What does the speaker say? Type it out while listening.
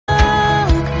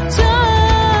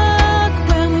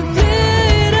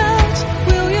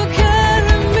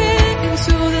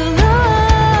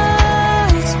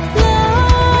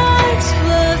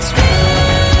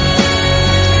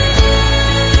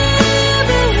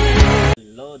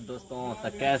तो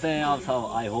कैसे हैं आप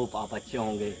सब? आई होप आप अच्छे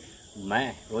होंगे। मैं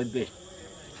रोहित बेस्ट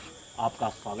आपका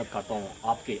स्वागत करता हूं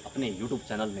आपके अपने यूट्यूब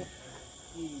चैनल में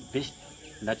बेस्ट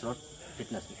नेचुरल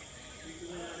फिटनेस में।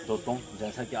 दोस्तों,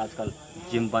 जैसा कि आजकल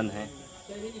जिम बंद है,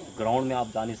 ग्राउंड में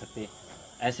आप जा नहीं सकते,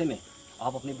 ऐसे में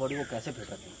आप अपनी बॉडी को कैसे फिट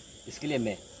रखें, इसके लिए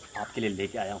मैं आपके लिए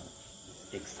लेके आया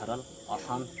हूं एक सरल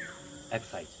आसान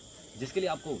एक्सरसाइज, जिसके लिए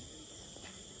आपको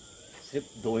सिर्फ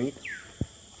 2 ईंट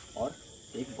और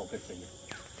 1 बकेट चाहिए।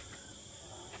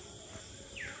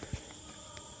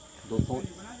 दोस्तों,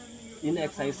 इन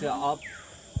एक्सरसाइज से आप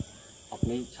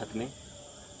अपनी छत में,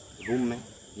 रूम में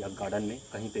या गार्डन में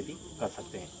कहीं पे भी कर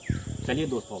सकते हैं। चलिए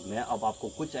दोस्तों, मैं अब आपको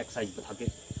कुछ एक्सरसाइज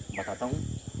बताता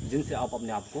हूँ जिनसे आप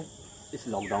अपने आप को इस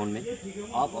लॉकडाउन में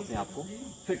आप अपने आप को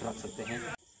फिट रख सकते हैं।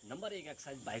 नंबर 1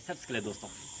 एक्सरसाइज बाइसेप्स के लिए। दोस्तों,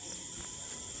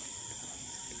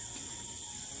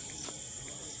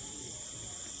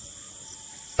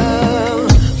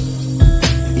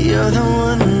 You're the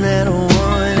one that I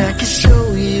want. I can show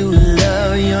you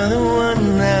love. You're the one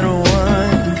that I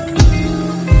want.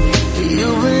 Do you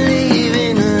believe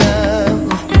in love?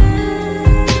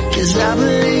 'Cause I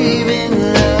believe in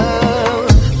love.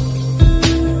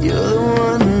 You're the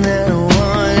one that I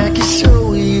want. I can show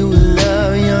you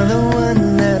love. You're the one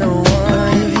that I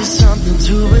want. If you're something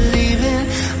to believe in,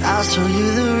 I'll show you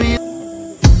the real.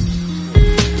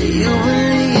 Do you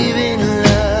believe in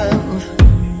love?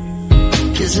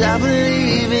 'Cause I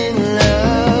believe in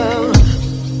love.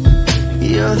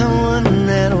 You're the one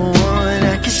that I want.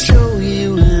 I can show you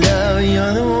love.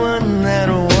 You're the one that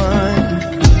I want.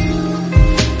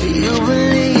 Do you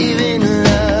believe in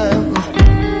love?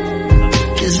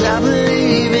 'Cause I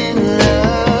believe in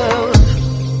love.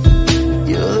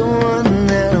 You're the one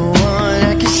that I want.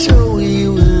 I can show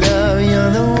you love.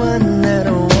 You're the one that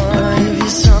I want. If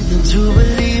you're something to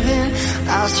believe in,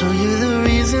 I'll show you the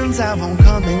reasons. I won't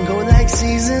come and go like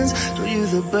seasons. Show you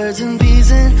the birds and bees,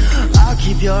 and I'll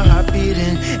keep your heart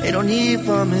beating. Ain't no need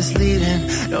for misleading,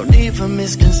 no need for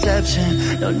misconception,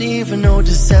 no need for no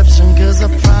deception. 'Cause I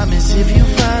promise if you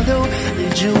follow,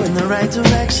 lead you in the right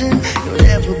direction, you'll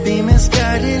never be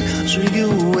misguided. Show you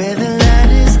where the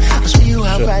light is. I'll show you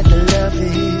how bright the love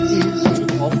is.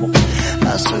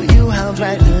 I'll show you how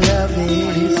bright the love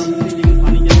is.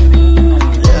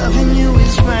 Loving you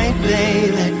is right,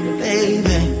 baby,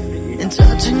 baby. And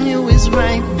touching you is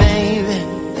right, baby,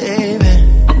 baby.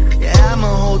 Yeah, I'ma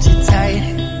hold you tight.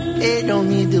 It don't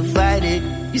need to fight it.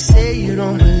 You say you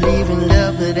don't believe in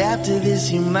love, but after this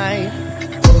you might.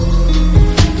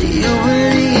 Do you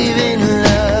believe in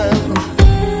love?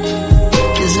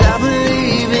 'Cause I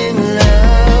believe in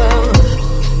love.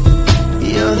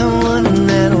 You're the one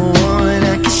that I want.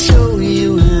 I can show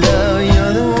you love.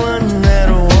 You're the one that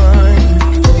I want.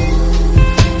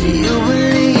 Do you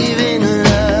believe in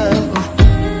love?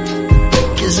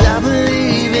 'Cause I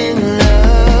believe in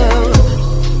love.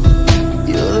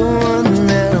 You're the one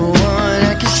that I want.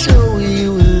 I can show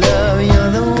you love.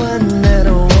 You're the one that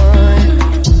I want.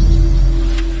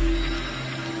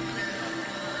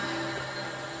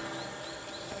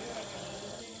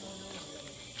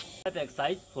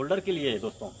 Exercise shoulder के लिए है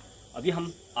दोस्तों। अभी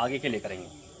हम आगे के लिए करेंगे।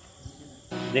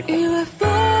 देखो, If I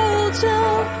fall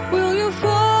down, will you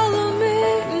follow me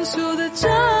into the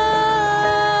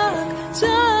dark,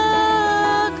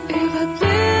 dark? If I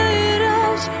bleed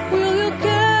out, will you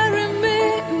carry me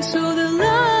into the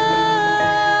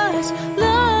light,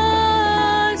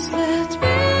 light? Let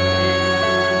me.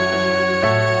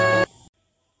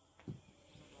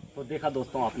 तो देखा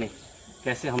दोस्तों आपने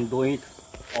कैसे हम 2 ईंट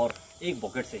और 1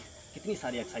 बकेट से कितनी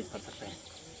सारी एक्सरसाइज कर सकते हैं।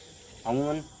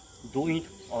 अमूमन 2 ईंट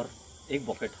और 1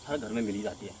 बकेट हर घर में मिली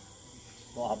जाती है।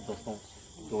 तो आप दोस्तों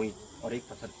 2 ईंट और 1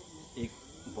 पत्थर 1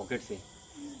 बकेट से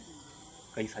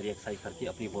कई सारी एक्सरसाइज करके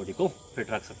अपनी बॉडी को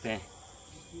फिट रख सकते हैं।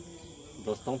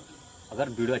 दोस्तों, अगर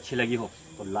वीडियो अच्छी लगी हो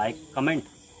तो लाइक, कमेंट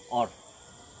और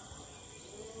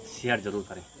शेयर ज़रूर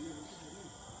करें।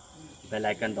 बेल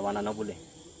आइकन दबाना ना भूलें।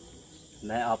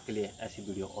 मैं आपके लिए ऐसी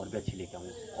वीडियो और भी अच्छी लेके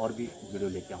आऊँगा, और भी वीडियो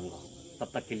लेके आऊँगा। तब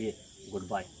तक के लिए गुड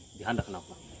बाय। ध्यान रखना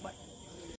अपना। बाय।